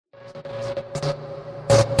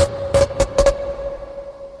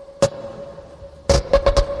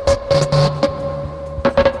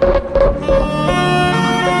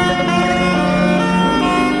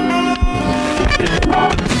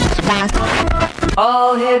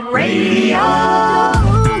All Hit Radio.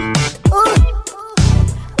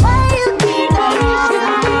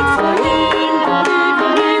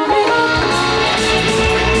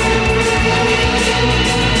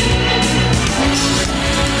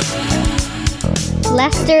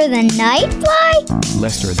 Lester the Nightfly?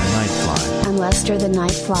 Lester the Nightfly. I'm Lester the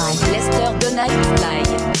Nightfly. Lester the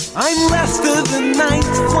Nightfly. I'm Lester the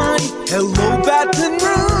Nightfly. Hello, Baton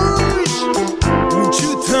Rouge. Won't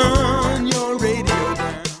you turn your radio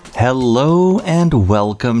down? Hello and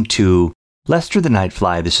welcome to Lester the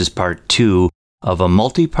Nightfly. This is part 2 of a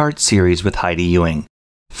multi-part series with Heidi Ewing.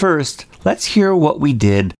 First, let's hear what we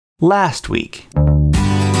did last week.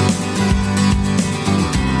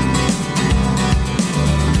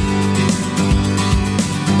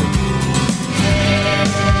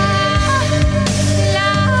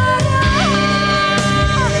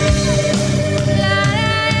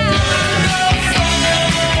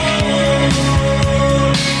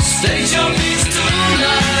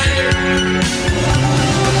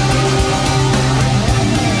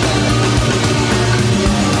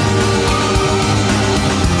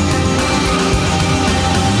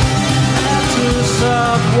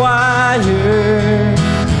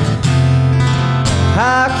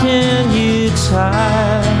 How can you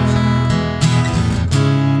tie?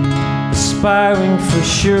 Aspiring for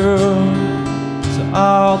sure to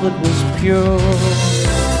all that was pure.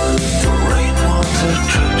 The rainwater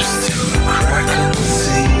drips through the crack in the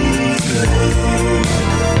ceiling.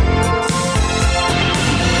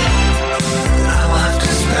 I'll have to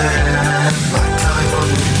spend my time on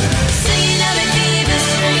you. Singing of a fever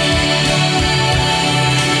stream.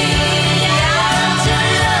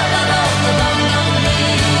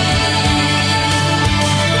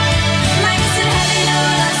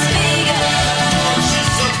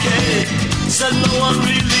 Said no one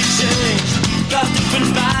really changed. Got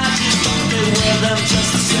different badges, but they wear them just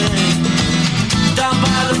the same. Down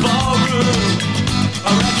by the ballroom, I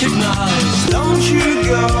recognize. Don't you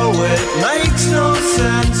go, it makes no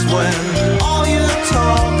sense when all your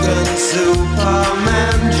talk and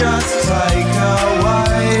Superman just take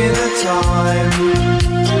away the time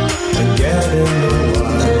and get in the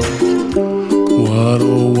way. What a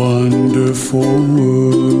wonderful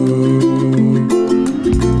world.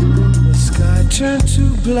 Turn to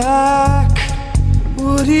black.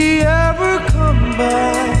 Would he ever come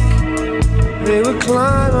back? They would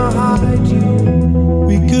climb or hide you.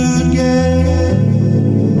 We could get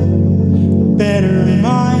better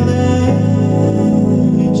mileage.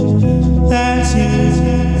 That's it.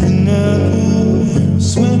 Another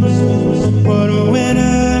swimmer. What a winner.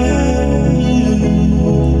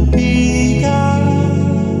 He got.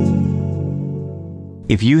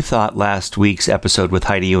 If you thought last week's episode with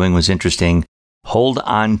Heidi Ewing was interesting, hold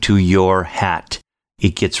on to your hat.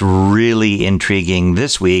 It gets really intriguing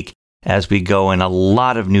this week as we go in a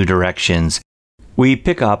lot of new directions. We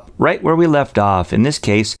pick up right where we left off, in this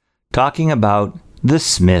case, talking about the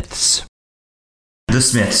Smiths. The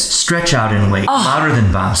Smiths, Stretch Out and Wait, Louder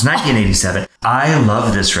Than Bombs, 1987. I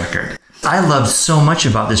love this record. I loved so much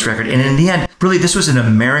about this record. And in the end, really, this was an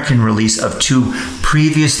American release of 2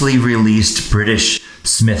 previously released British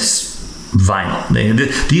Smiths vinyl.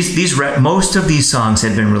 Most of these songs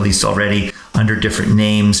had been released already under different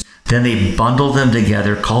names. Then they bundled them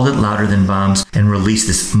together, called it Louder Than Bombs, and released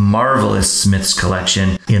this marvelous Smiths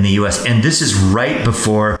collection in the US. And this is right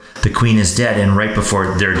before The Queen is Dead and right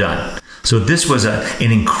before they're done. So this was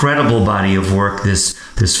an incredible body of work, this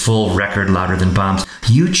full record, Louder Than Bombs.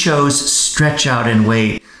 You chose Stretch Out and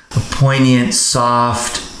Wait, a poignant,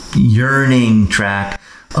 soft, yearning track.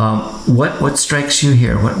 What strikes you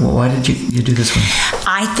here? Why did you do this one?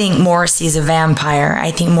 I think Morrissey's a vampire.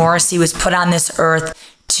 I think Morrissey was put on this earth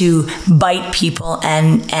to bite people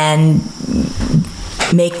and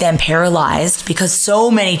make them paralyzed, because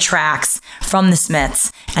so many tracks from the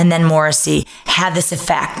Smiths and then Morrissey had this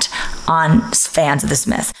effect on fans of the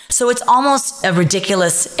Smiths. So it's almost a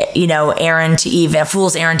ridiculous, a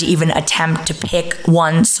fool's errand to even attempt to pick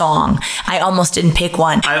one song. I almost didn't pick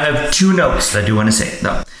one. I have 2 notes that I do want to say,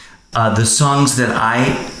 though. The songs that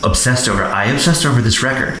I obsessed over this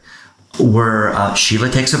record were Sheila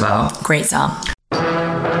Takes a Bow. Great song.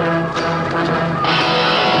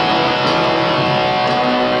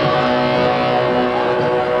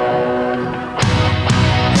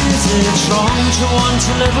 It's wrong to want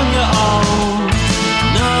to live on your own.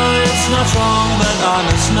 No, it's not wrong, but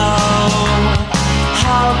honest, no.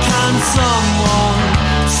 How can can someone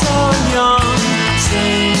so young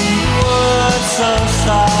sing words so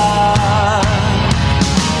sad?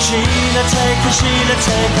 Sheila, take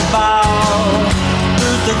a bow.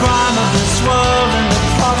 Boot the grime of this world in the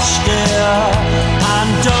crotch, dear, and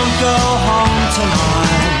don't go home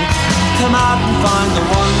tonight. Come out and find the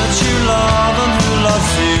one that you love and who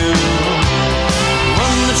loves you. The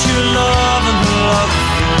one that you love and who loves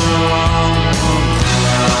you.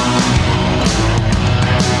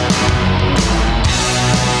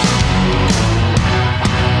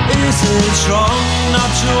 Is it wrong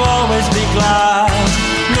not to always be glad?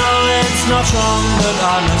 No, it's not wrong, but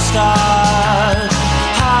understand.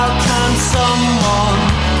 How can someone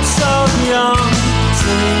so young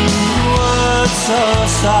sing words so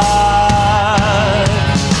sad?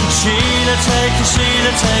 Sheila, take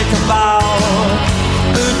a bow.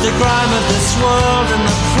 Boot the grime of this world in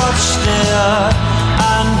the crotch, dear,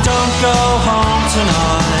 and don't go home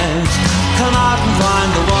tonight. Come out and find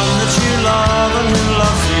the one that you love and who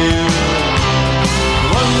loves you. The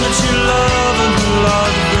one that you love and who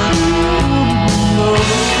loves you.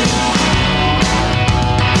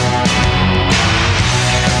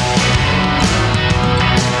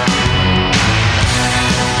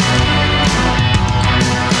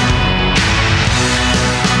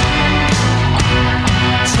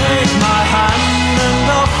 Take my hand and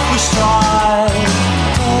off we stride.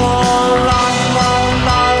 Oh, la la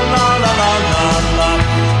la la la la la la.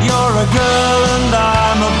 You're a girl and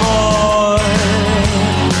I'm a boy.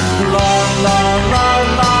 La la la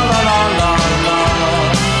la la la la la.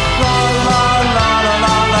 La la la la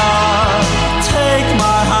la la. Take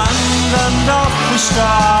my hand and off we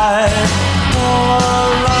stride. Oh,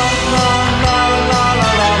 la la la la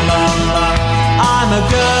la la la la. I'm a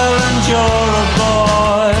girl and you're a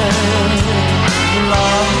boy. La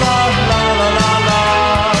la la la la la.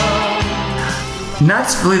 Not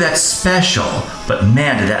really that special, but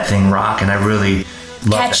man, did that thing rock, and I really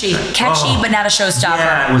love Catchy, that. catchy, but not a showstopper.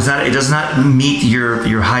 Yeah, it was not. It does not meet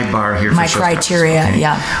your high bar here. My for showstoppers, criteria, okay?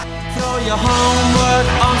 yeah. Throw your homework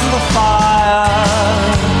onto the fire.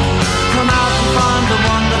 Come out and find the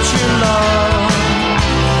one that you love.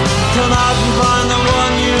 Come out and find the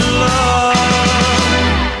one you love.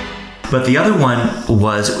 But the other one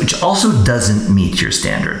was, which also doesn't meet your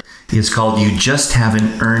standard, is called "You Just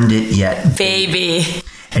Haven't Earned It Yet, Baby.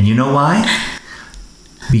 And you know why?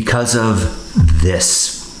 Because of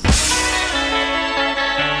this.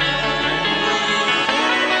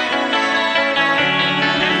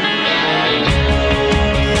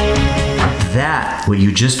 That, what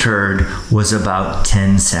you just heard, was about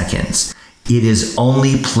 10 seconds. It is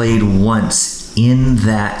only played once in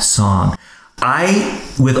that song. I,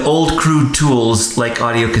 with old crude tools like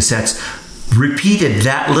audio cassettes, repeated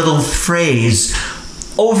that little phrase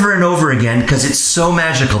over and over again because it's so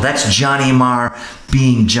magical. That's Johnny Marr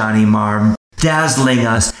being Johnny Marr, dazzling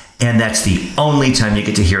us, and that's the only time you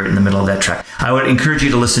get to hear it in the middle of that track. I would encourage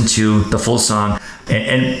you to listen to the full song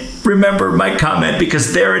and remember my comment,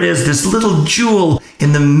 because there it is, this little jewel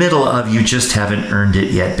in the middle of "You Just Haven't Earned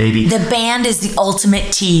It Yet, Baby." The band is the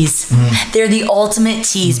ultimate tease. They're the ultimate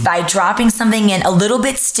tease by dropping something in a little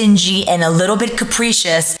bit stingy and a little bit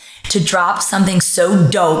capricious to drop something so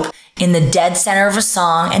dope in the dead center of a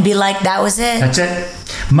song and be like, that was it. That's it.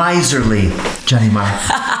 Miserly Johnny Marr.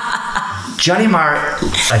 Johnny Marr,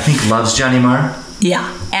 I think, loves Johnny Marr. Yeah.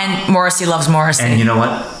 And Morrissey loves Morrissey. And you know what?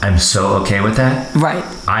 I'm so okay with that. Right.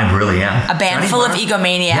 I really am. A band Johnny full Marr, of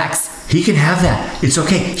egomaniacs. yeah, he can have that. It's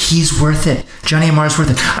okay. He's worth it. Johnny Marr's worth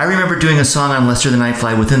it. I remember doing a song on Lester the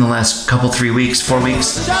Nightfly within the last 4 weeks.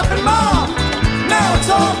 Shopping mall, now it's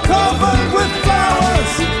all covered with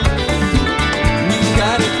flowers. You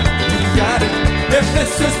got it, you got it. If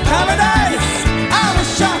this is paradise, I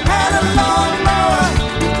wish I had a lawnmower.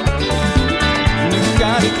 You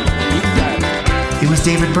got it, you got it. It was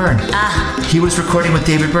David Byrne. He was recording with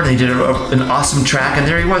David Byrne. They did an awesome track, and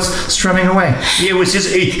there he was strumming away. It was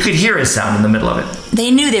just, you could hear his sound in the middle of it.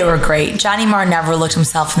 They knew they were great. Johnny Marr never looked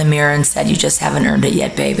himself in the mirror and said, "You just haven't earned it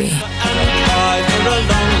yet, baby." And try for a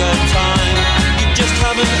longer time. You just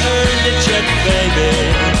haven't earned it yet, baby.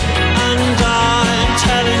 And I'm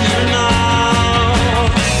telling you now.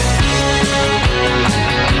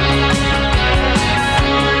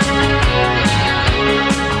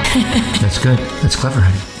 That's good. That's clever,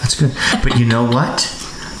 honey. That's good. But you know what?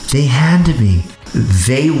 They had to be.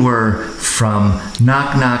 They were from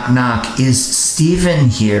Knock, Knock, Knock. Is Stephen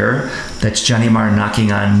here? That's Johnny Marr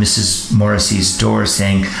knocking on Mrs. Morrissey's door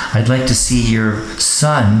saying, "I'd like to see your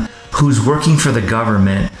son, who's working for the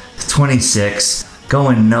government, 26,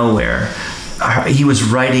 going nowhere." He was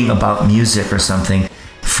writing about music or something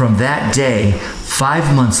from that day,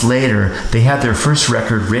 5 months later, they had their first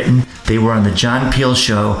record written. They were on the John Peel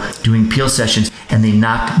show doing Peel sessions, and they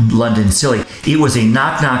knocked London silly. It was a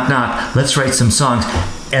knock, knock, knock. Let's write some songs.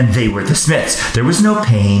 And they were the Smiths. There was no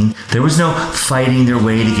pain. There was no fighting their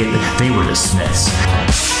way to get... They were the Smiths.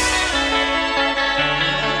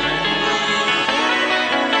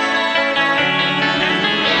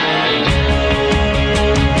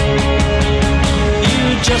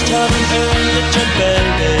 You just haven't earned it yet,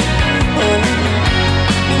 baby. Oh,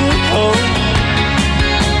 oh.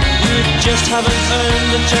 You just haven't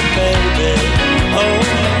earned it yet, baby. Oh,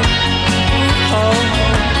 oh.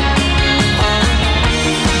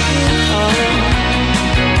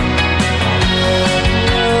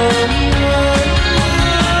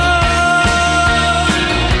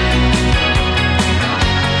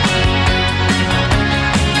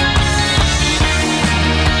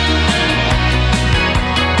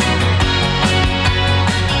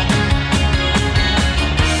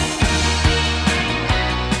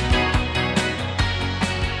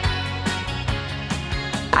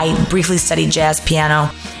 I briefly studied jazz piano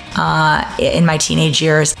in my teenage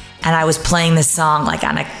years, and I was playing this song like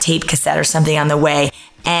on a tape cassette or something on the way,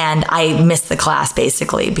 and I missed the class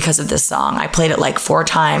basically because of this song. I played it like 4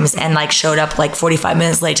 times and like showed up like 45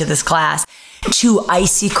 minutes late to this class. 2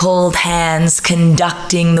 icy cold hands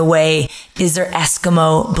conducting the way. Is there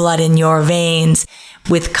Eskimo blood in your veins?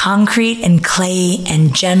 With concrete and clay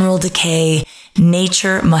and general decay,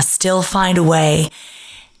 nature must still find a way.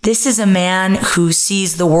 This is a man who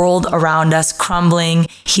sees the world around us crumbling.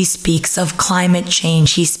 He speaks of climate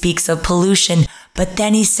change. He speaks of pollution. But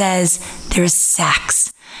then he says, there's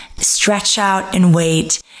sex. Stretch out and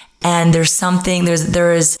wait. And there's something,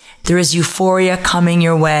 there is euphoria coming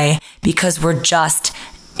your way because we're just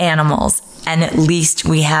animals. And at least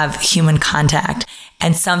we have human contact.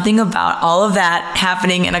 And something about all of that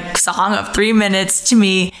happening in a song of 3 minutes to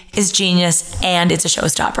me is genius, and it's a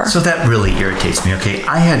showstopper. So that really irritates me, okay?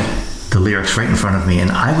 I had the lyrics right in front of me, and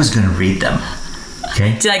I was going to read them,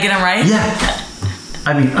 okay? Did I get them right? Yeah.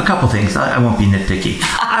 I mean, a couple things. I won't be nitpicky.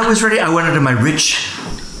 I was ready. I went into my rich,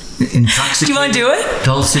 intoxicated... Do you want to do it?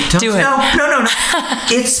 Dulcet tones. Do it. No.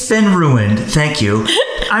 It's been ruined. Thank you.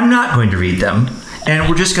 I'm not going to read them. And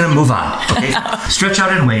we're just going to move on, okay? Stretch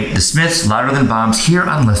out and wait. The Smiths, Louder Than Bombs, here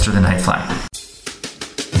on Lester the Nightfly.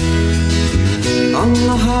 On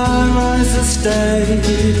the high-rise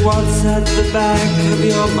estate, what's at the back of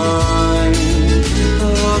your mind?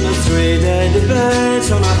 On a 3-day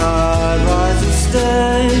debate on a high-rise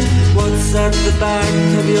estate, what's at the back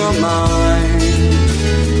of your mind?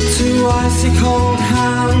 2 icy cold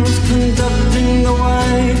hands conducting the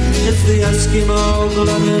way. It's the Eskimo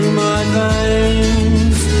blood in my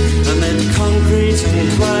veins. Amid concrete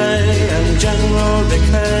and clay and general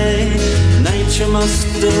decay, nature must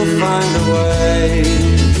still find a way.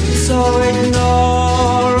 So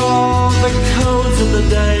ignore all the codes of the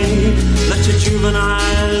day. Let your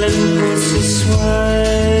juvenile impulses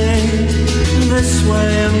sway. This way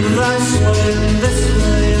and that way, this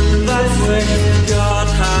way and that way. God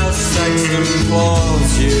has sex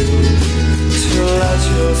implores you to let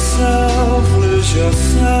yourself lose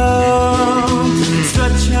yourself.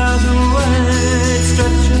 Stretch out and wait,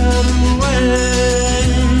 stretch out and wait.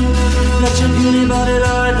 Let your puny body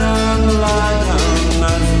lie down,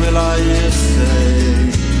 as will I say,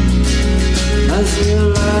 as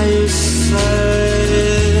will I say.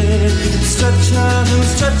 Stretch out and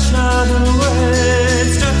wait,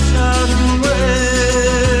 stretch out and wait.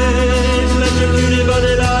 Let your puny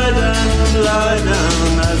body lie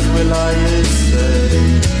down, as will I say.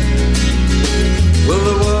 Will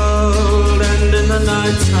the world end in the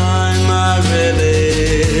night time? I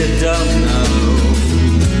really don't know.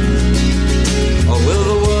 Or will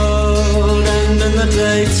the world end in the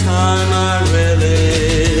daytime? I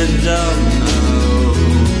really don't know.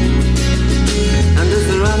 And is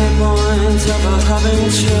there any point ever having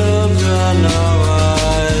children? No,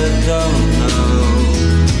 I don't know.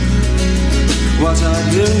 What I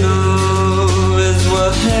do know is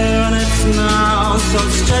we're here and it's now. So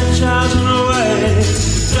stretch out and wait,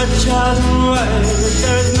 stretch out and wait.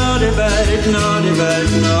 There is no debate, no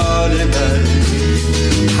debate, no debate.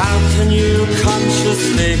 How can you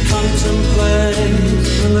consciously contemplate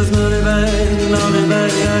when there's no debate, no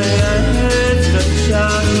debate? Stretch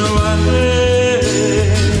out and wait,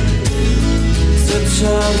 stretch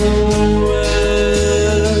out and wait,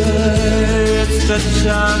 stretch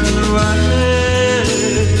out and wait,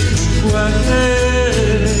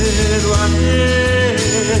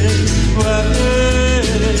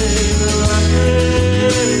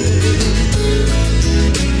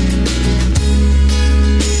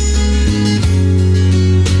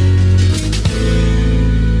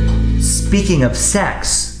 speaking of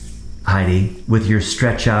sex, Heidi, with your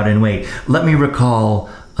stretch out and wait, let me recall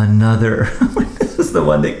another, this is the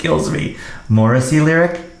one that kills me, Morrissey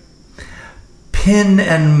lyric. Pin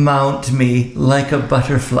and mount me like a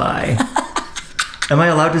butterfly. Am I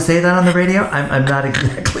allowed to say that on the radio? I'm not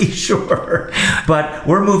exactly sure. But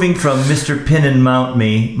we're moving from Mr. Pin and Mount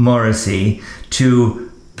Me, Morrissey,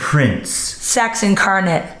 to Prince. Sex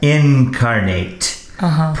incarnate.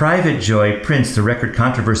 Private Joy, Prince, the record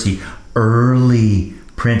controversy, early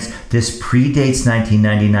Prince. This predates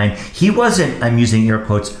 1999. He wasn't, I'm using air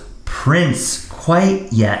quotes, Prince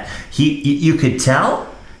quite yet. You could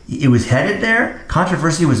tell it was headed there.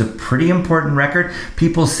 Controversy was a pretty important record.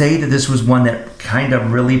 People say that this was one that kind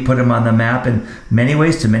of really put him on the map in many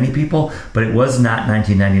ways to many people, but it was not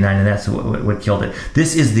 1999, and that's what killed it.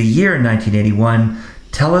 This is the year 1981.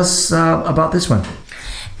 Tell us about this one.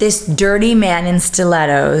 This dirty man in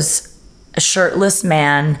stilettos, a shirtless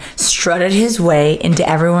man, strutted his way into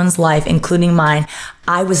everyone's life, including mine.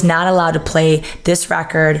 I was not allowed to play this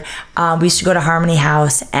record. We used to go to Harmony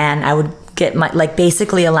House, and I would get my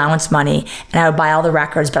basically allowance money, and I would buy all the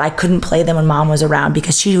records, but I couldn't play them when Mom was around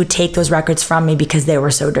because she would take those records from me because they were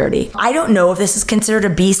so dirty. I don't know if this is considered a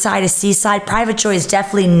B-side, a C-side. Private Joy is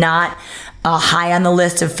definitely not high on the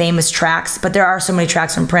list of famous tracks, but there are so many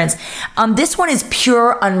tracks from Prince. This one is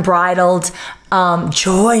pure, unbridled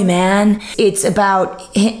joy, man. It's about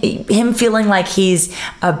him feeling like he's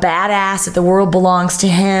a badass, that the world belongs to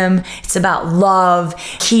him. It's about love.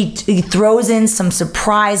 He throws in some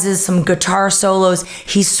surprises, some guitar solos.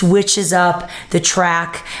 He switches up the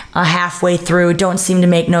track halfway through. It don't seem to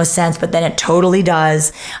make no sense, but then it totally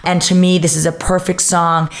does. And to me, this is a perfect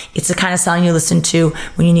song. It's the kind of song you listen to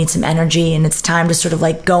when you need some energy and it's time to sort of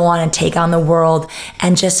like go on and take on the world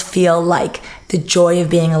and just feel like the joy of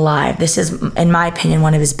being alive. This is, in my opinion,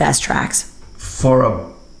 one of his best tracks. For a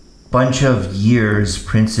bunch of years,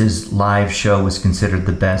 Prince's live show was considered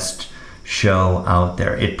the best show out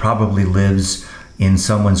there. It probably lives in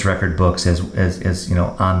someone's record books as you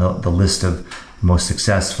know, on the list of most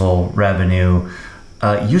successful revenue.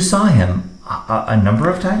 You saw him a number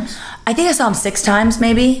of times? I think I saw him 6 times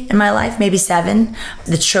maybe in my life, maybe 7.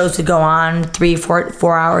 The shows would go on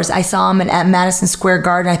 3-4 hours. I saw him at Madison Square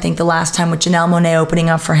Garden, I think the last time, with Janelle Monáe opening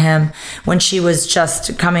up for him when she was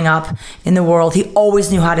just coming up in the world. He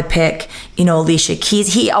always knew how to pick, you know, Alicia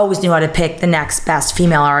Keys. He always knew how to pick the next best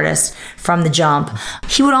female artist from the jump.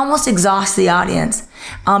 He would almost exhaust the audience.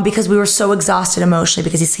 Because we were so exhausted emotionally,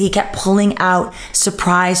 because he kept pulling out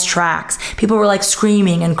surprise tracks. People were like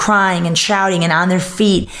screaming and crying and shouting and on their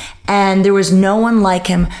feet, and there was no one like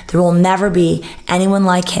him. There will never be anyone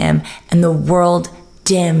like him, and the world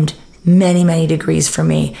dimmed many, many degrees for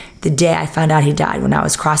me the day I found out he died, when I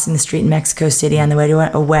was crossing the street in Mexico City on the way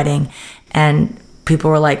to a wedding, and people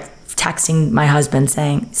were like texting my husband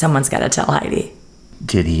saying, someone's got to tell Heidi.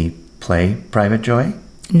 Did he play Private Joy?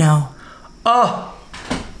 No. Oh!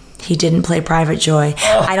 He didn't play Private Joy.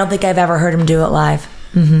 Oh. I don't think I've ever heard him do it live.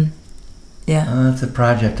 Mm-hmm. Yeah. It's a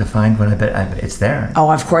project to find one. I bet it's there.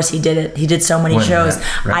 Oh, of course he did it. He did so many shows.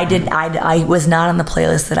 I was not on the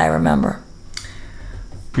playlist that I remember.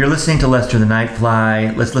 You're listening to Lester the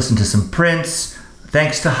Nightfly. Let's listen to some Prince.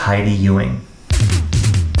 Thanks to Heidi Ewing.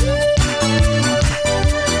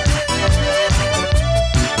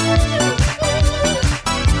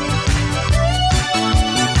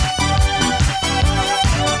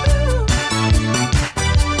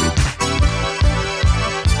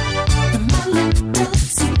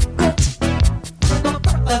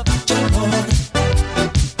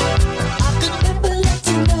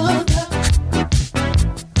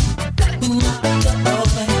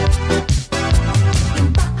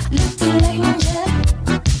 Late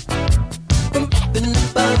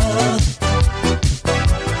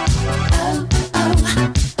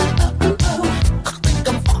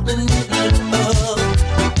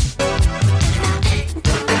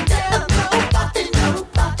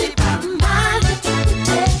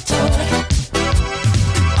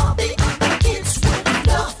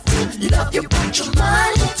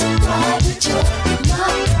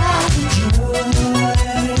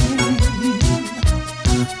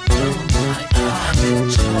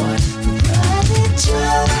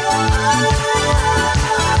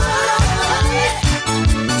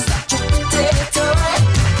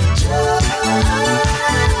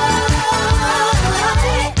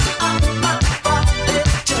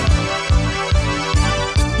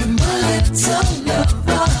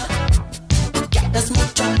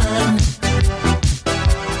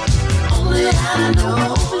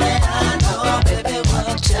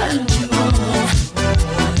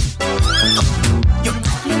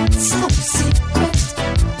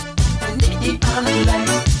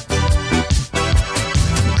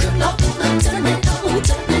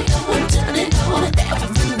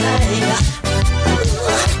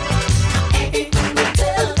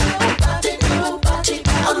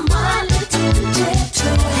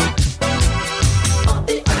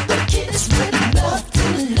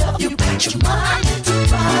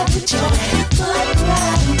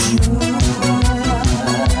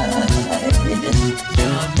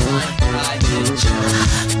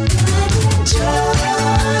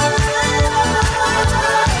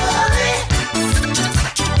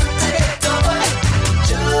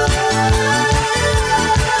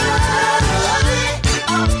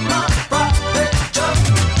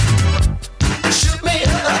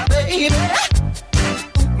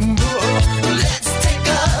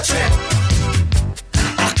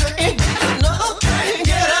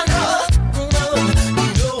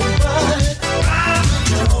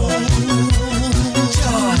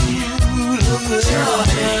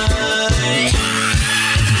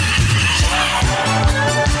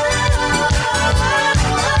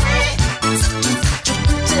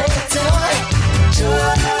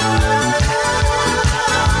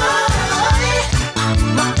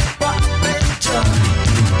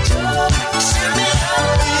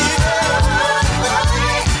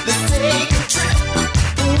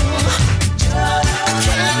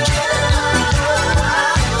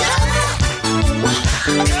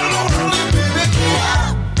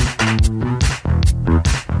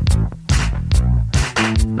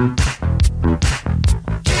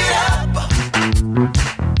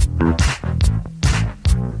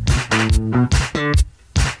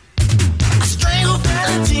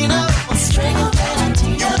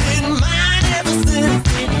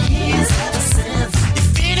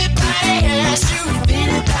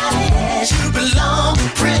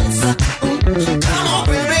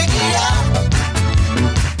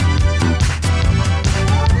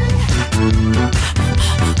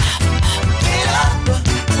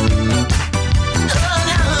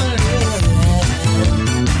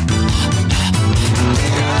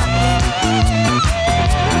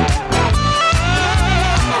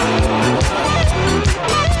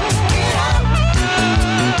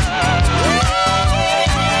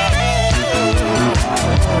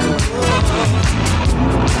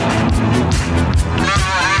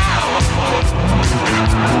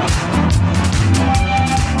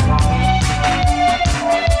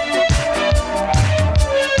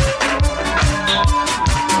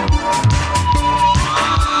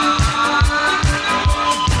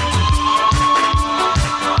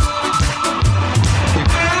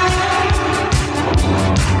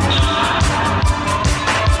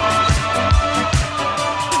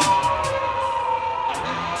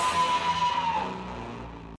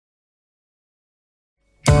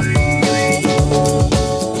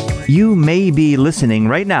You may be listening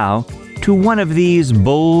right now to one of these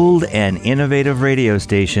bold and innovative radio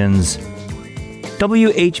stations.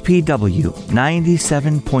 WHPW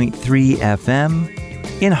 97.3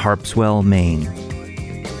 FM in Harpswell, Maine.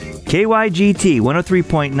 KYGT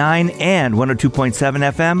 103.9 and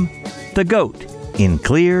 102.7 FM, The Goat in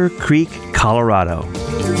Clear Creek, Colorado.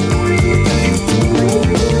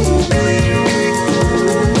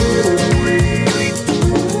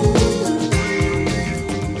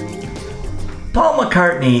 Paul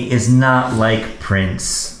McCartney is not like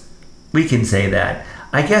Prince. We can say that.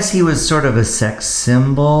 I guess he was sort of a sex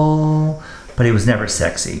symbol, but he was never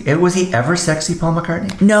sexy. Was he ever sexy, Paul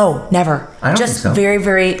McCartney? No, never. I don't Just think so. very,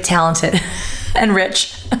 very talented and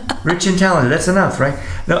rich. Rich and talented. That's enough, right?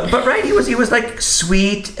 No, but right, he was like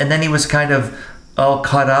sweet, and then he was kind of all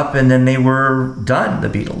caught up, and then they were done. The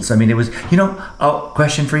Beatles. I mean, it was.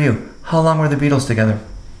 Question for you: how long were the Beatles together?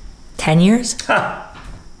 10 years? Ha!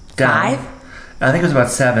 5? I think it was about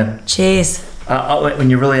 7. Jeez. When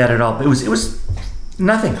you really add it all, it was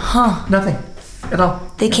nothing. Huh? Nothing at all.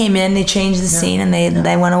 They came in, they changed the scene, and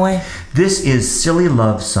they went away. This is Silly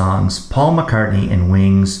Love Songs, Paul McCartney and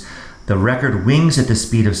Wings. The record Wings at the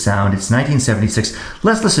Speed of Sound. It's 1976.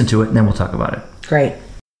 Let's listen to it, and then we'll talk about it. Great.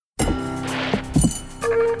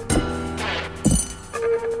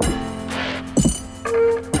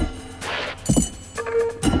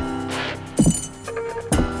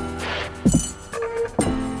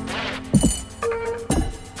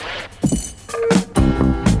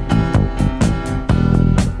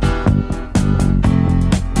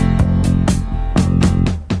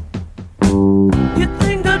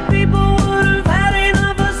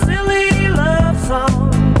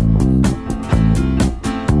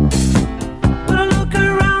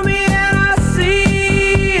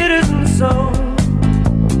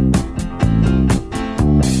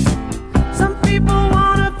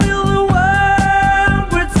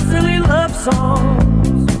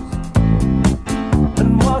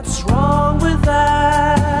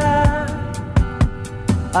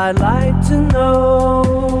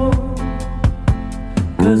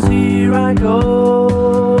 here I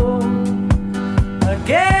go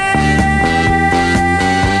again.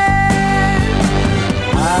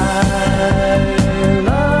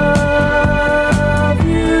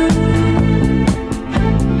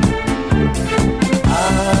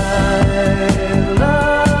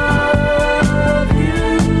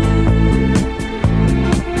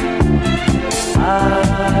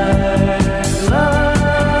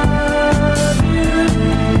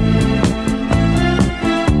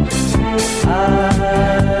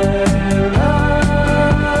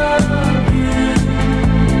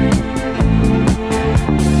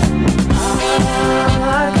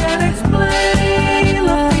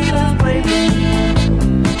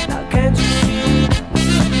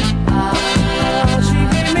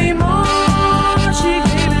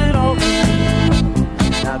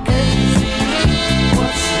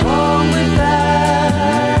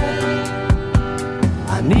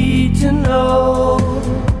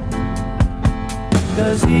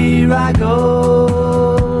 Here I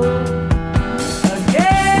go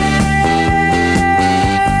again.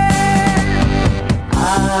 I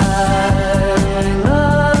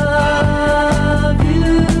love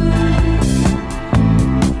you.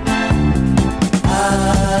 I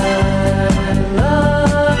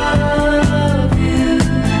love you.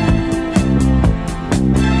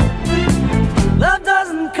 Love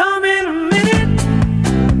doesn't come in a minute.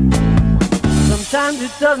 Sometimes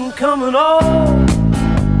it doesn't come at all.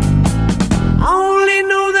 I only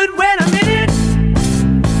know that when I'm in it,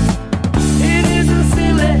 it isn't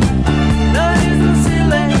silly. Love isn't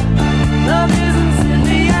silly. Love isn't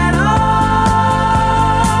silly at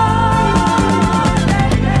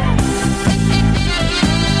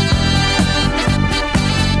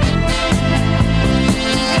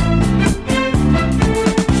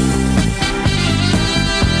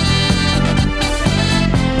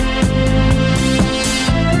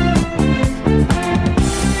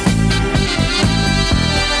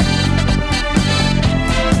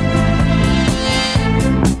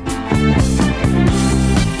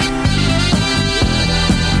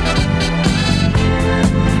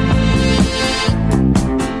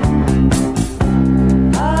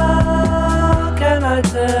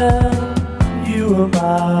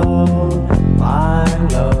about my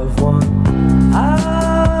loved one.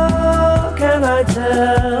 How can I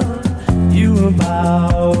tell you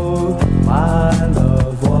about my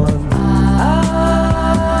loved one? How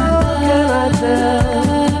can I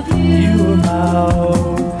tell you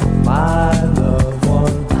about my loved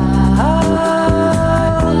one? How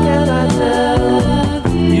can I tell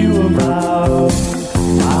you about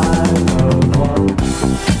my loved one?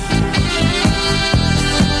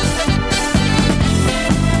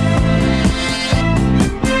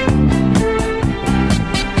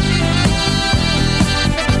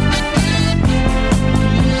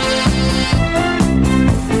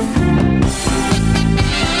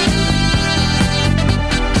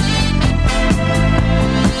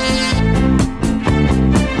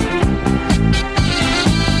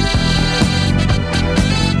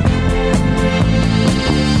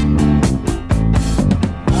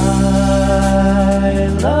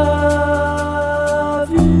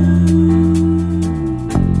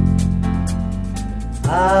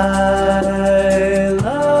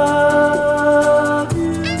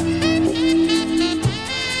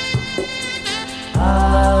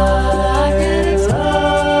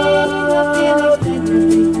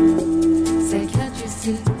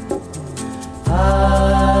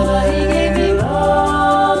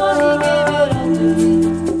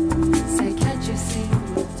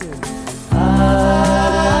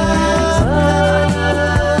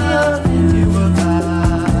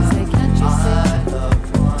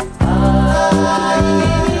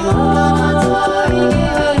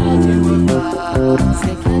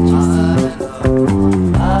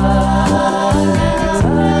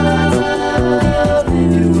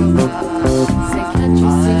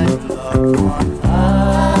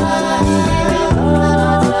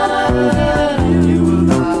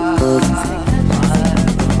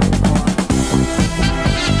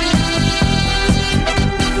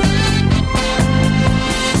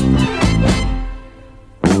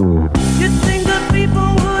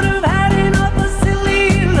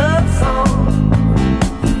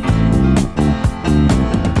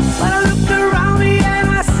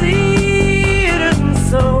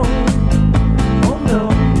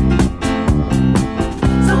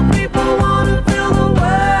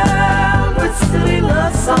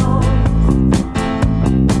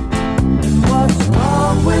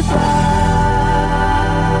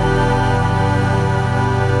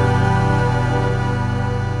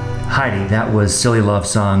 Heidi, that was Silly Love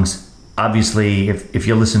Songs. obviously, if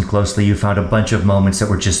you listened closely, you found a bunch of moments that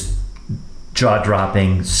were just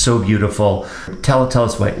jaw-dropping, so beautiful. Tell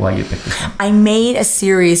us why you picked this one. I made a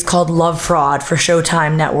series called Love Fraud for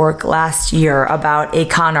Showtime Network last year about a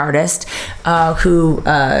con artist who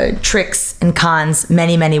tricks and cons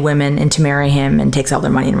many, many women into marrying him and takes all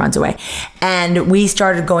their money and runs away. And we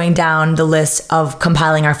started going down the list of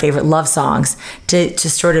compiling our favorite love songs to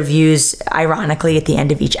sort of use ironically at the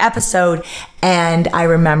end of each episode. And I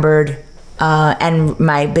remembered and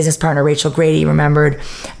my business partner, Rachel Grady, remembered,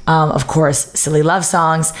 of course, Silly Love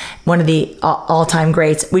Songs, one of the all-time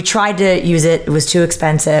greats. We tried to use it. It was too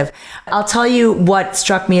expensive. I'll tell you what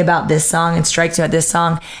struck me about this song and strikes me about this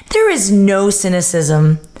song. There is no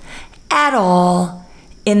cynicism at all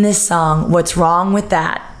in this song. What's wrong with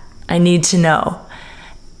that? I need to know.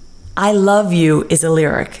 I love you is a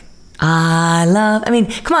lyric. I mean,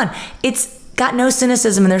 come on. It's got no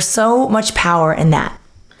cynicism, and there's so much power in that.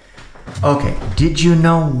 Okay, did you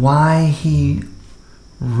know why he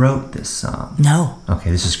wrote this song? No.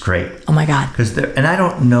 Okay, this is great. Oh my God. And I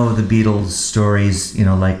don't know the Beatles stories,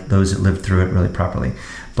 like those that lived through it really properly.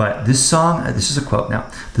 But this song, this is a quote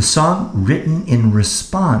now. The song written in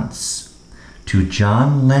response to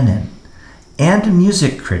John Lennon and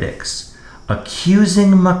music critics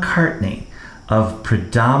accusing McCartney of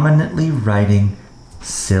predominantly writing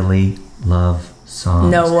silly love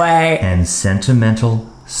songs. No way. And sentimental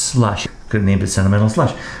slush. Could have named it Sentimental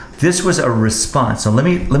Slush. This was a response. So let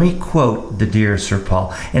me quote the dear Sir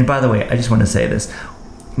Paul. And by the way, I just want to say this.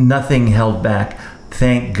 Nothing held back.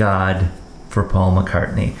 Thank God for Paul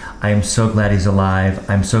McCartney. I am so glad he's alive.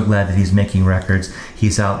 I'm so glad that he's making records.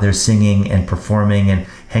 He's out there singing and performing and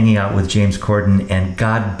hanging out with James Corden. And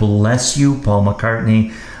God bless you, Paul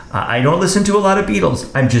McCartney. I don't listen to a lot of Beatles.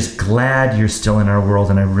 I'm just glad you're still in our world,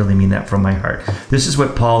 and I really mean that from my heart. This is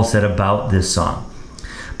what Paul said about this song.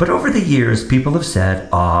 But over the years, people have said,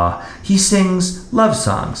 he sings love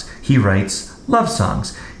songs. He writes love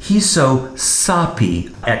songs. He's so soppy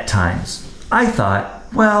at times. I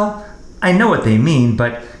thought, well, I know what they mean,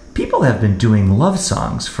 but people have been doing love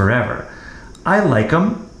songs forever. I like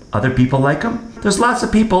them. Other people like them. There's lots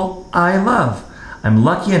of people I love. I'm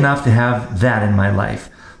lucky enough to have that in my life.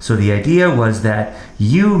 So the idea was that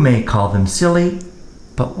you may call them silly,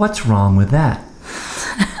 but what's wrong with that?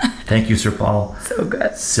 Thank you, Sir Paul. So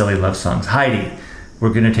good. Silly love songs. Heidi,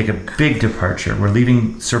 we're going to take a big departure. We're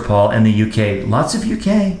leaving Sir Paul and the UK. Lots of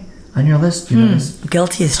UK on your list. You notice?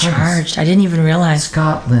 Guilty as Tons. charged. I didn't even realize.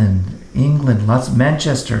 Scotland, England, lots of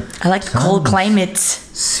Manchester. I like the cold climates.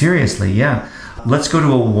 Seriously, yeah. Let's go to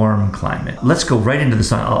a warm climate. Let's go right into the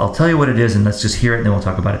song. I'll tell you what it is, and let's just hear it, and then we'll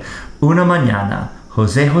talk about it. Una Mañana,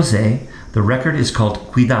 Jose Jose. The record is called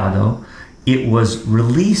Cuidado. It was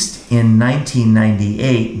released in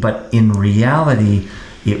 1998, but in reality,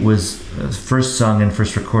 it was first sung and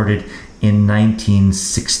first recorded in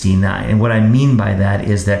 1969. And what I mean by that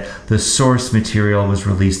is that the source material was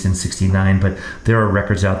released in 69, but there are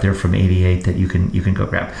records out there from 88 that you can go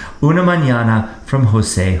grab. Una Mañana from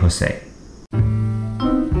Jose Jose.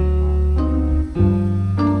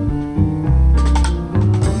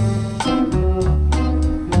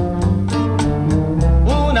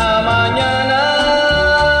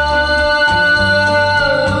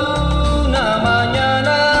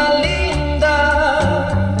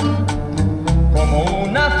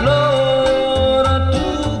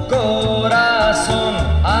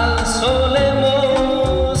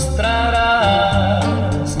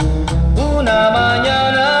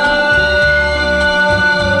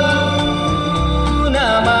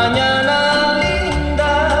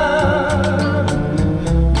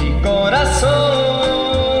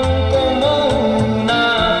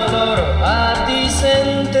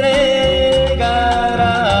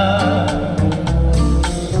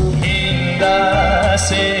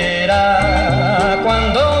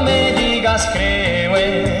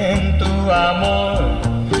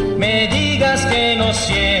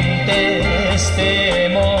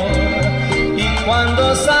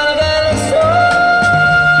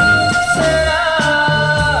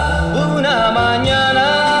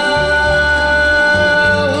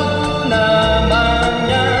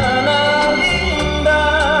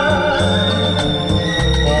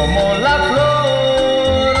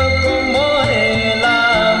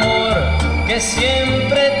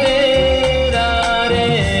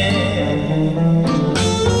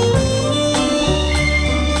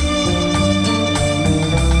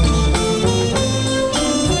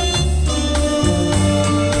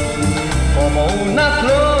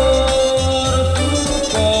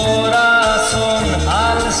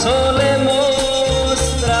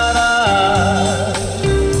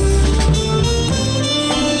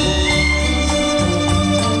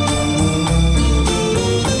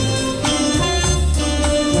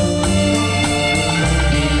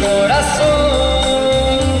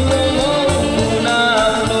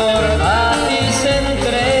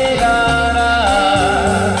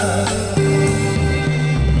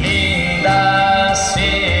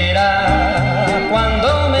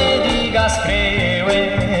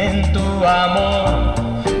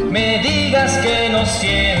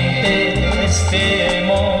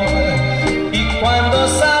 temor. Y cuando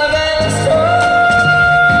salga el sol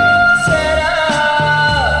será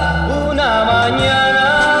una mañana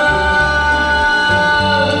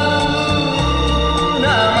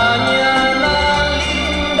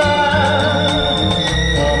linda,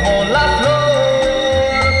 como la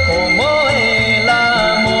flor, como el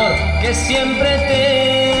amor que siempre te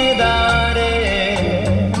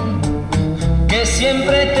daré, que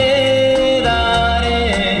siempre te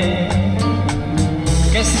daré,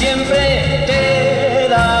 que siempre te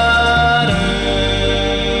daré.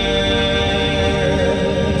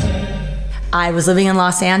 I was living in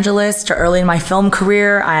Los Angeles early in my film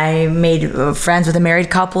career. I made friends with a married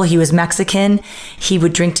couple. He was Mexican. He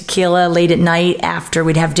would drink tequila late at night after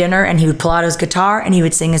we'd have dinner, and he would pull out his guitar and he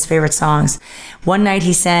would sing his favorite songs. One night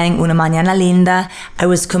he sang Una Mañana Linda. I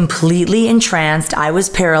was completely entranced. I was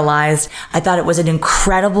paralyzed. I thought it was an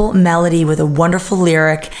incredible melody with a wonderful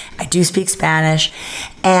lyric. I do speak Spanish.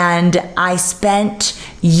 And I spent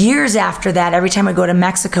years after that, every time I go to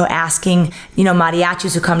Mexico, asking,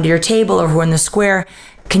 mariachis who come to your table or who are in the square,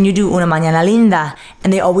 can you do Una Mañana Linda?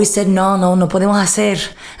 And they always said, no podemos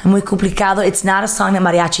hacer. Es muy complicado. It's not a song that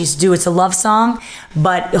mariachis do. It's a love song,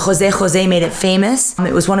 but Jose made it famous.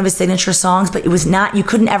 It was one of his signature songs, but it was not, you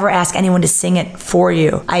couldn't ever ask anyone to sing it for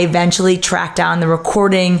you. I eventually tracked down the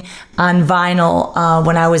recording on vinyl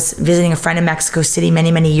when I was visiting a friend in Mexico City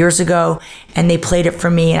many, many years ago, and they played it for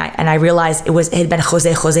me, and I realized it had been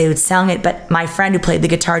Jose who'd sung it, but my friend who played the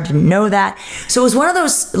guitar didn't know that. So it was one of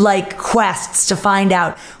those quests to find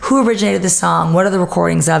out who originated the song, what are the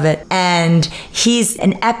recordings of it, and he's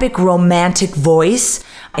an epic romantic voice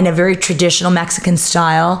in a very traditional Mexican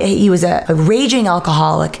style. He was a raging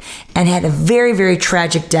alcoholic and had a very, very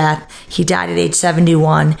tragic death. He died at age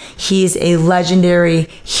 71. He's a legendary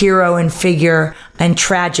hero and figure and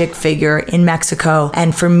tragic figure in Mexico.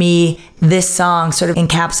 And for me, this song sort of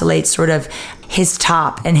encapsulates sort of his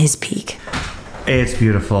top and his peak. It's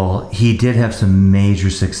beautiful. He did have some major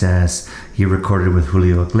success. He recorded with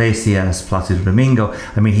Julio Iglesias, Placido Domingo.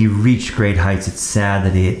 I mean, he reached great heights. It's sad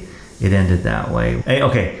that it ended that way. Hey,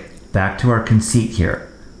 okay, back to our conceit here,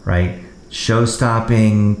 right?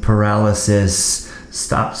 Show-stopping, paralysis,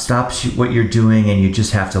 stops what you're doing and you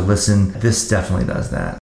just have to listen. This definitely does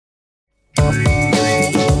that.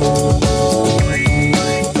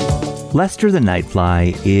 Lester the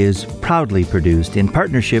Nightfly is proudly produced in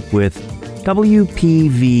partnership with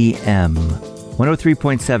WPVM,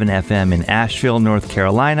 103.7 FM in Asheville, North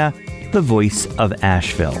Carolina, the voice of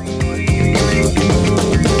Asheville.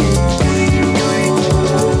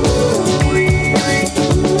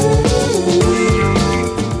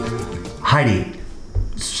 Heidi,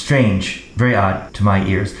 strange, very odd to my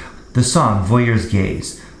ears. The song, Voyeur's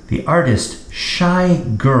Gaze. The artist, Shy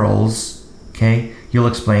Girls, okay, you'll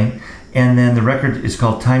explain. And then the record is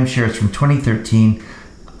called Timeshare. It's from 2013.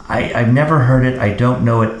 I've never heard it. I don't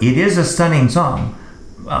know it. It is a stunning song.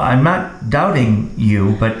 I'm not doubting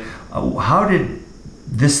you, but how did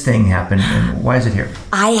this thing happen and why is it here?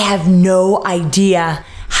 I have no idea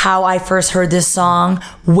how I first heard this song,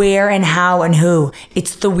 where and how and who.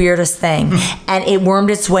 It's the weirdest thing. And it wormed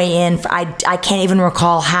its way in. I can't even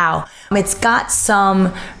recall how. It's got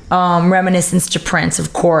some reminiscence to Prince,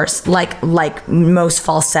 of course, like most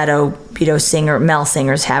falsetto, male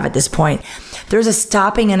singers have at this point. There's a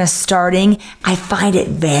stopping and a starting. I find it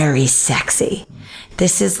very sexy.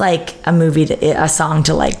 This is like a song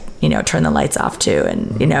to turn the lights off to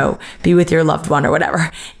and, be with your loved one or whatever.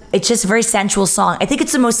 It's just a very sensual song. I think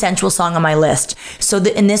it's the most sensual song on my list. So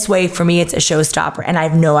in this way, for me, it's a showstopper, and I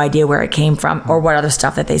have no idea where it came from or what other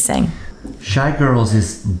stuff that they sing. Shy Girls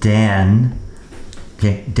is Dan.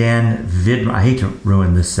 Okay, Dan Vidmar. I hate to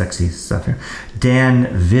ruin this sexy stuff here. Dan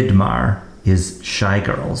Vidmar is Shy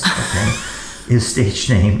Girls. Okay, his stage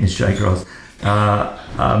name is Shy Girls.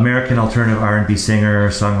 American alternative R&B singer,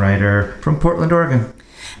 songwriter from Portland, Oregon.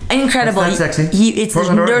 Incredible. That's not sexy.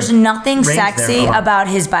 There's nothing sexy about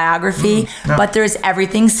his biography, no. But there's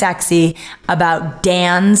everything sexy about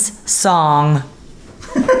Dan's song,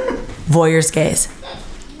 Voyeur's Gaze.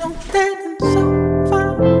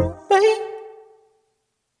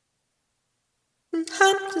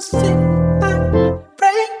 I'm just sitting back and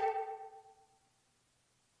pray,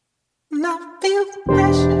 and I feel the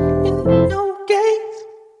pressure in your gaze,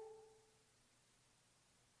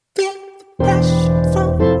 feel the pressure from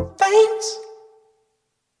your veins,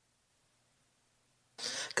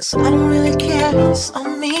 'cause I don't really care if it's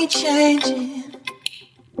on me changing.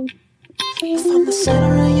 If I'm the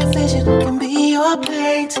center of your vision, I can be your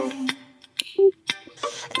painting,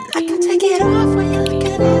 and I can take it off when you're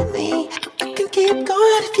looking at me. I can keep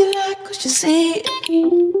going if you like what you see.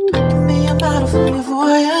 I can be a battlefield from your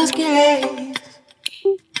voyeurs gaze.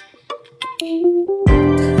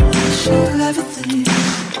 Show you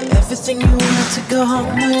everything you want to go home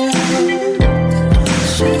with.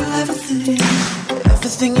 Show you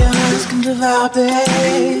everything your eyes can devour,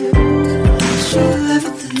 babe. Show you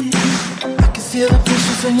everything. I can feel the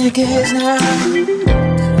pressure from your gaze now.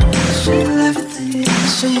 Show you everything.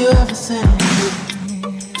 Show you everything.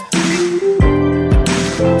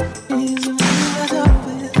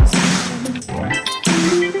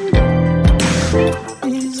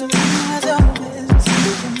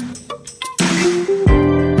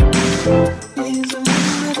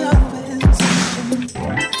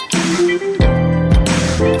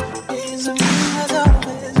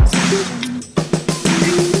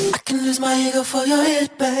 For your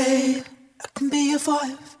hit, babe, I can be your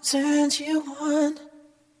fire, turn you on.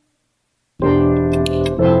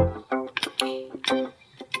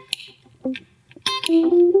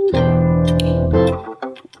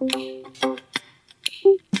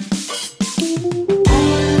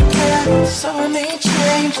 Okay, so I may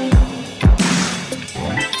change you.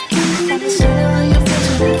 From the center of your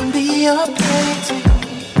vision, I can be your painting.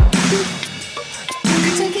 You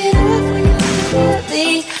can take it off when you look at me.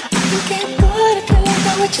 You can't put it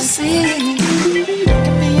like what you see.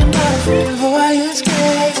 Give me a mouth for your voyeurs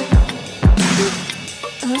gaze.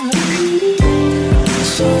 I'll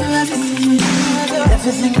show you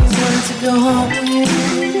everything you want to go home with.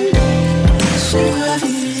 I'll show you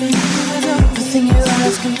everything your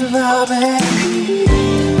eyes can devour, baby.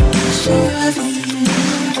 I'll show you everything.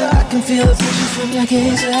 I can feel the pressure from your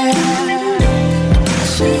gaze. I'll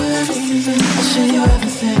show you everything. I'll show you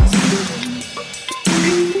everything.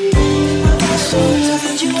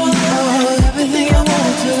 Everything you want, everything I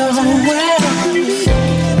want to go home with.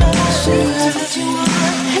 Show you everything you want.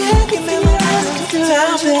 Hey, give me my eyes to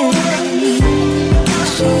devour, baby.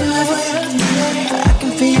 Show you everything. I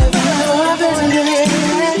can feel your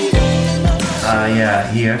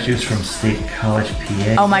Yeah, he actually was from State College,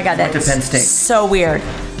 PA. Oh my God, Went to Penn State. so weird.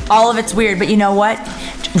 All of it's weird, but you know what?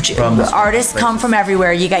 Artists come from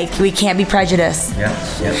everywhere. We can't be prejudiced. Yep.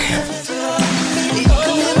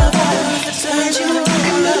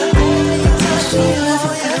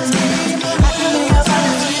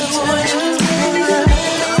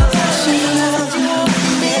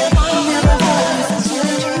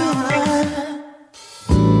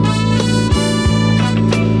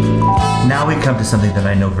 Now we come to something that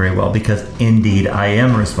I know very well because indeed I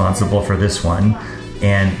am responsible for this one,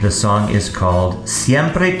 and the song is called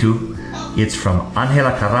Siempre Tú. It's from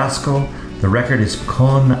Angela Carrasco. The record is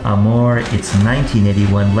Con Amor. It's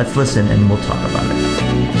 1981. Let's listen and we'll talk about it.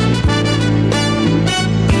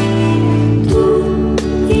 Tú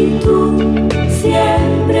y tú,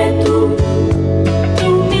 siempre tú,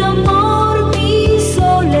 tú mi amor, mi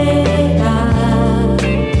soledad.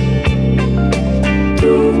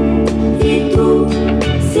 Tú y tú,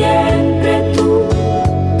 siempre tú,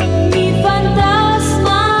 mi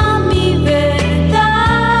fantasma, mi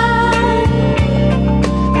verdad.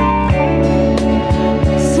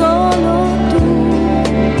 Solo tú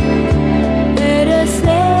eres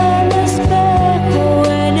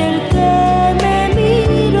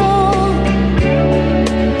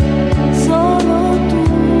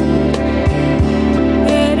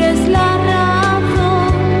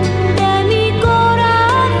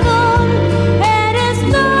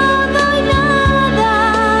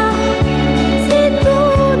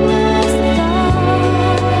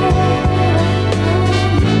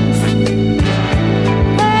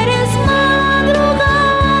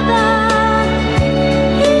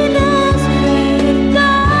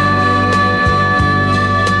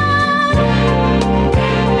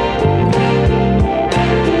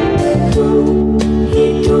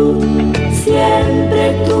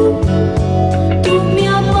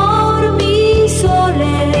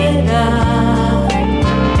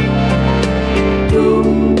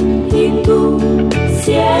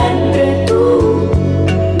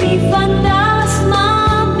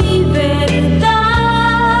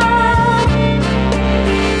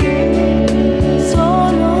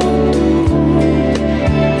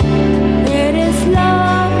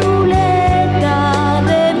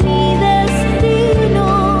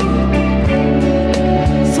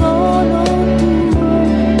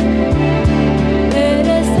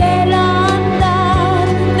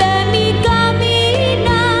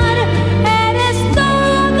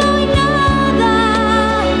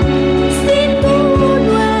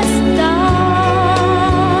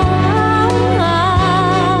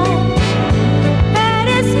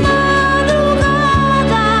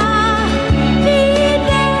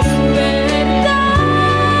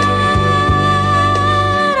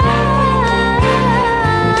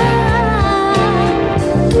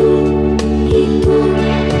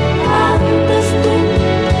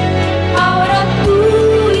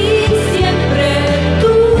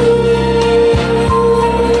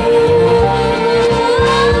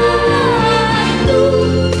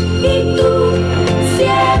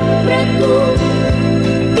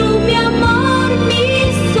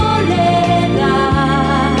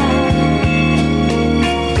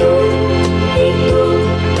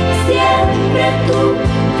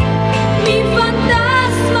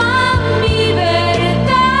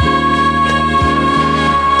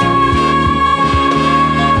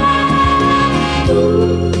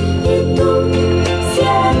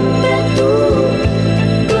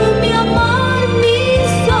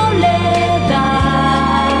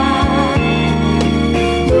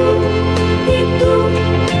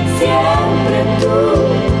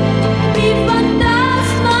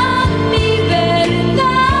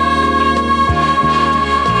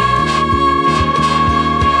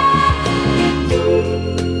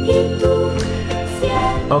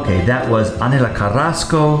Okay, that was Angela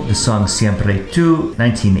Carrasco, the song Siempre Tu,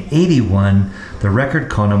 1981. The record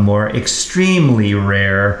Con Amor, extremely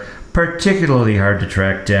rare, particularly hard to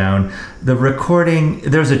track down. The recording,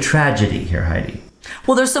 there's a tragedy here, Heidi.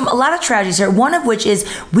 Well, there's a lot of tragedies here. One of which is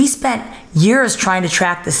we spent years trying to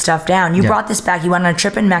track this stuff down. You brought this back. You went on a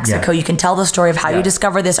trip in Mexico. Yeah. You can tell the story of how you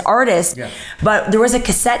discovered this artist. Yeah. But there was a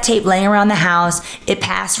cassette tape laying around the house. It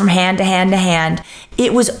passed from hand to hand to hand.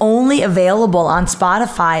 It was only available on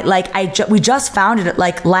Spotify. We just found it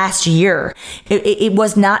like last year. It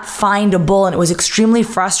was not findable, and it was extremely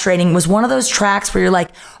frustrating. It was one of those tracks where you're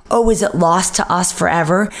like, oh, is it lost to us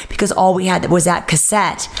forever? Because all we had was that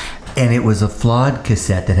cassette. And it was a flawed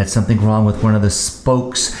cassette that had something wrong with one of the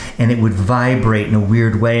spokes, and it would vibrate in a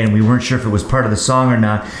weird way, and we weren't sure if it was part of the song or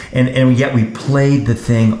not. And yet we played the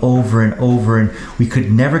thing over and over, and we could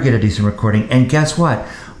never get a decent recording. And guess what?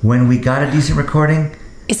 When we got a decent recording,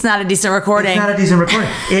 it's not a decent recording. It's not a decent recording.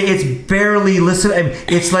 It's barely listened. I mean,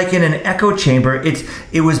 it's like in an echo chamber.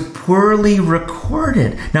 It was poorly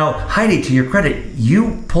recorded. Now, Heidi, to your credit,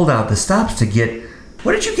 you pulled out the stops to get.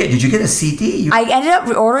 What did you get? Did you get a CD? I ended up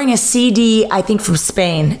ordering a CD, I think, from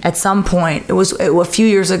Spain at some point. It was a few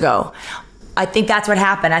years ago. I think that's what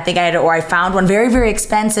happened. I think I found one very, very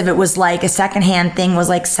expensive. It was like a secondhand thing, was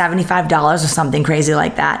like $75 or something crazy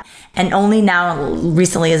like that. And only now,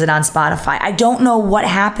 recently, is it on Spotify. I don't know what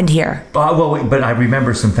happened here. But I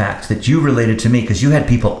remember some facts that you related to me because you had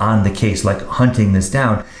people on the case, like hunting this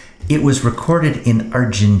down. It was recorded in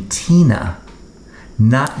Argentina,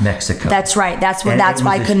 not Mexico. That's right. That's why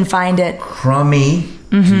I couldn't find it. Crummy,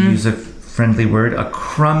 to use a friendly word, a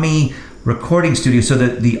crummy recording studio. So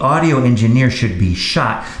that the audio engineer should be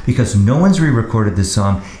shot because no one's re-recorded this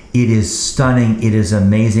song. It is stunning. It is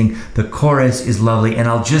amazing. The chorus is lovely. And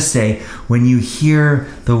I'll just say, when you hear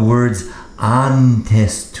the words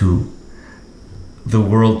antes tu, the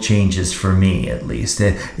world changes for me, at least.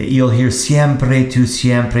 You'll hear siempre tu,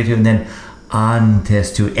 and then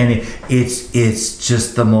antes tu, and it's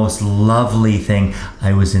just the most lovely thing.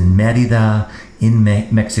 I was in Mérida in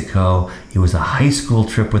Mexico. It was a high school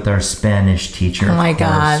trip with our Spanish teacher. Oh my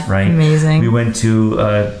God, right? Amazing. We went to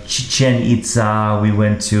Chichen Itza. We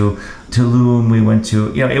went to Tulum. We went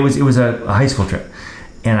to, it was a high school trip.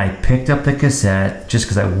 And I picked up the cassette just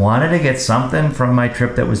because I wanted to get something from my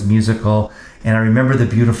trip that was musical. And I remember the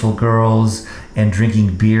beautiful girls and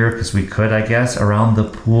drinking beer, because we could, I guess, around the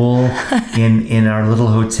pool in our little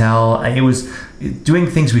hotel. It was doing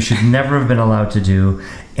things we should never have been allowed to do.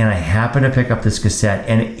 And I happened to pick up this cassette.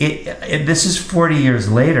 And this is 40 years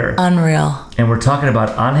later. Unreal. And we're talking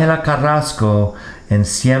about Angela Carrasco and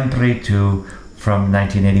Siempre Tu from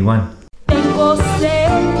 1981. Tengo sed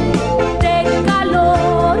de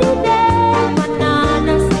calor y de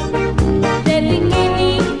bananas, de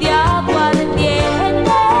bikini, de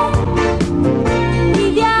aguardiente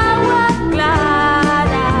y de agua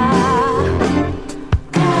clara.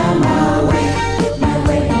 Come away, my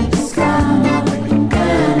way, just come away,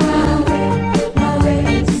 my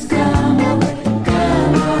way, just come away.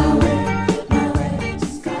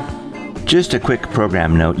 Just a quick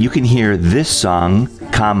program note. You can hear this song,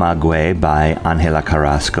 Camagüey by Angela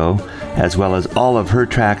Carrasco, as well as all of her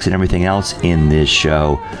tracks and everything else in this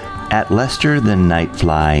show at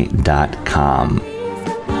LesterTheNightfly.com.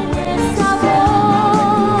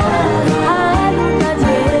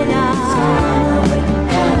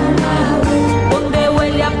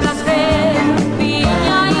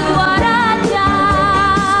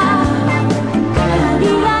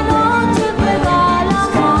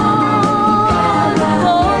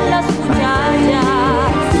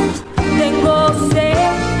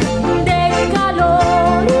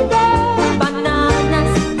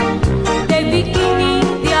 Bikini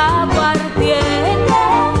de aguardiente.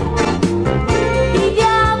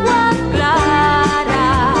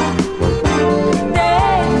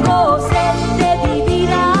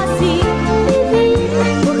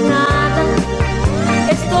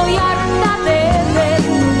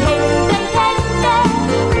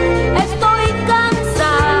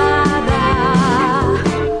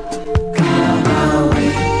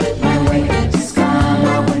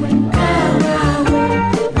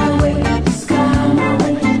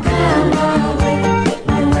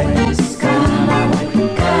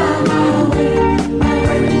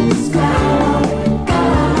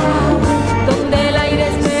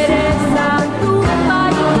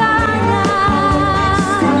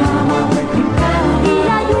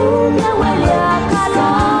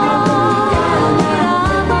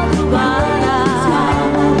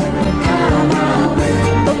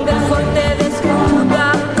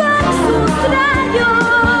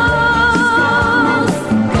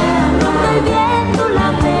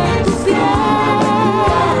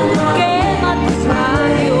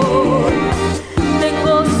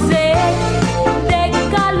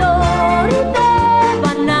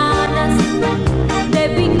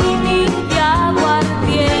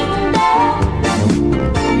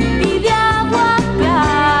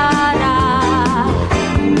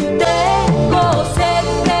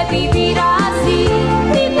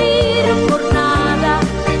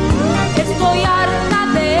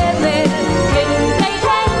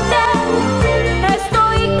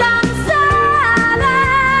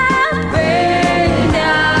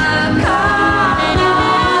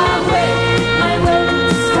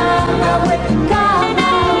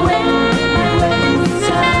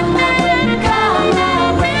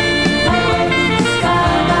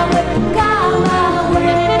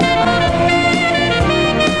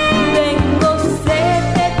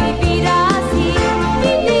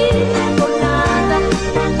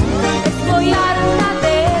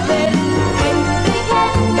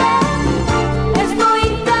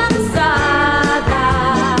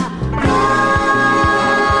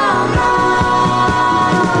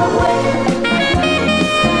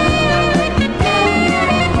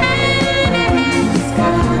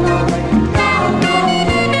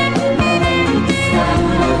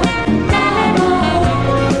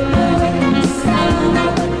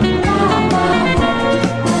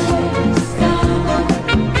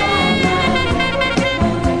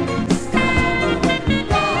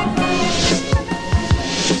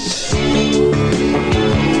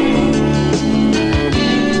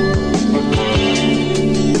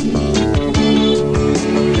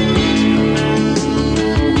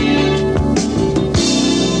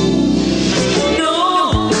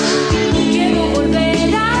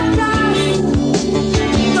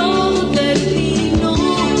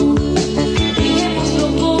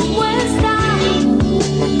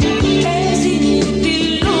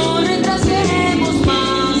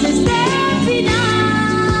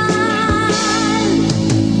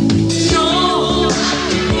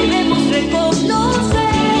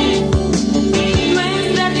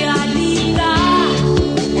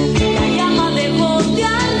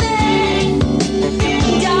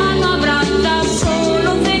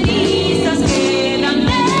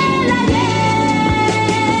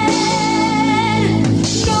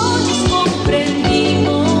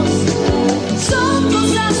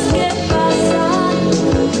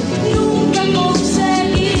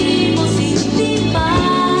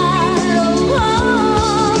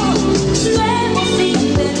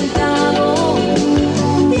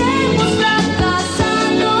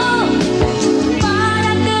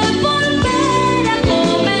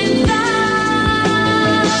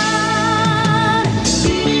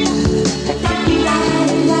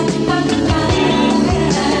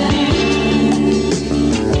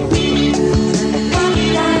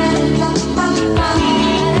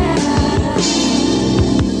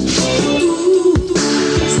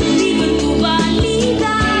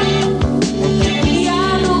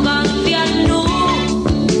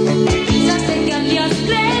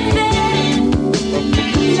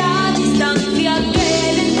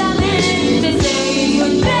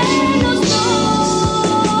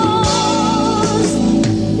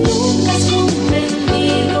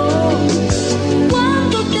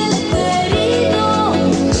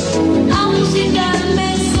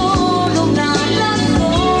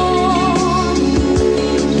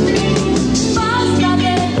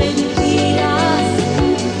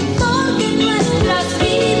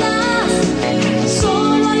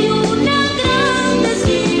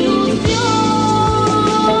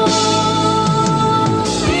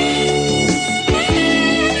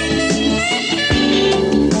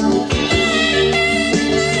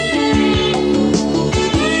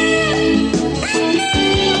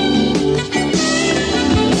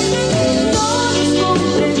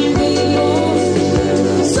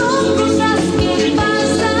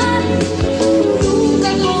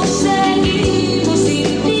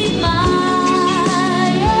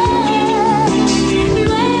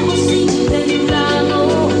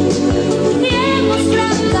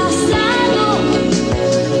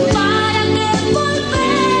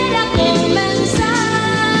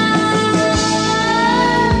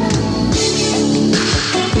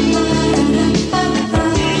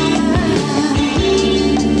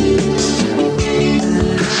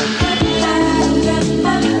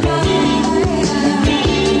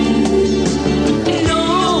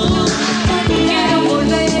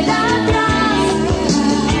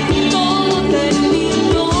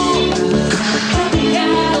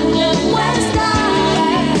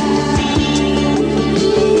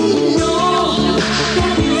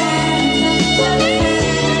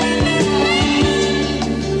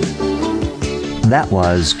 That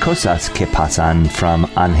was Cosas que Pasan from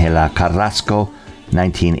Angela Carrasco,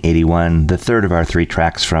 1981, the third of our 3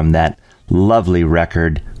 tracks from that lovely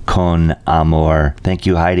record, Con Amor. Thank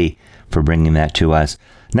you, Heidi, for bringing that to us.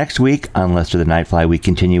 Next week on Lester the Nightfly, we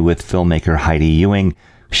continue with filmmaker Heidi Ewing.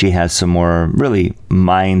 She has some more really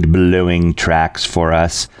mind-blowing tracks for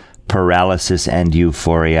us, Paralysis and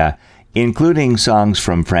Euphoria, including songs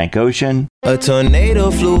from Frank Ocean. A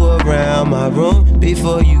tornado flew around my room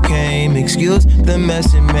before you came. Excuse the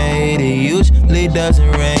mess it made. It usually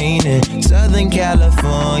doesn't rain in Southern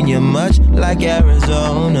California, much like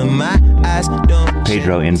Arizona. My eyes don't.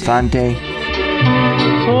 Pedro Infante.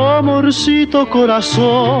 Amorcito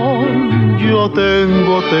corazón, yo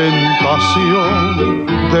tengo tentación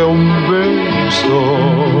de un beso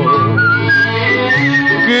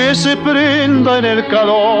que se prenda en el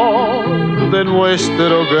calor de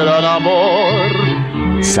nuestro gran amor.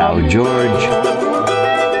 Sao George.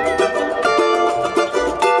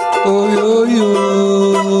 Oy, oy,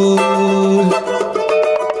 oy.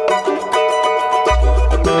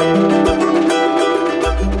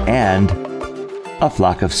 And A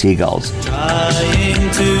Flock of Seagulls.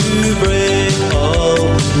 Trying to break all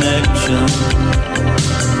connection,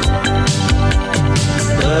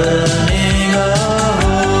 burning a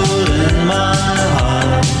hole in my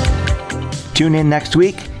heart. Tune in next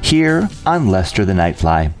week here on Lester the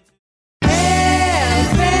Nightfly.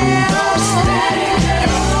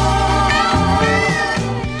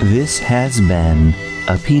 This has been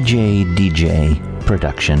a PJ DJ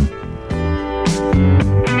production.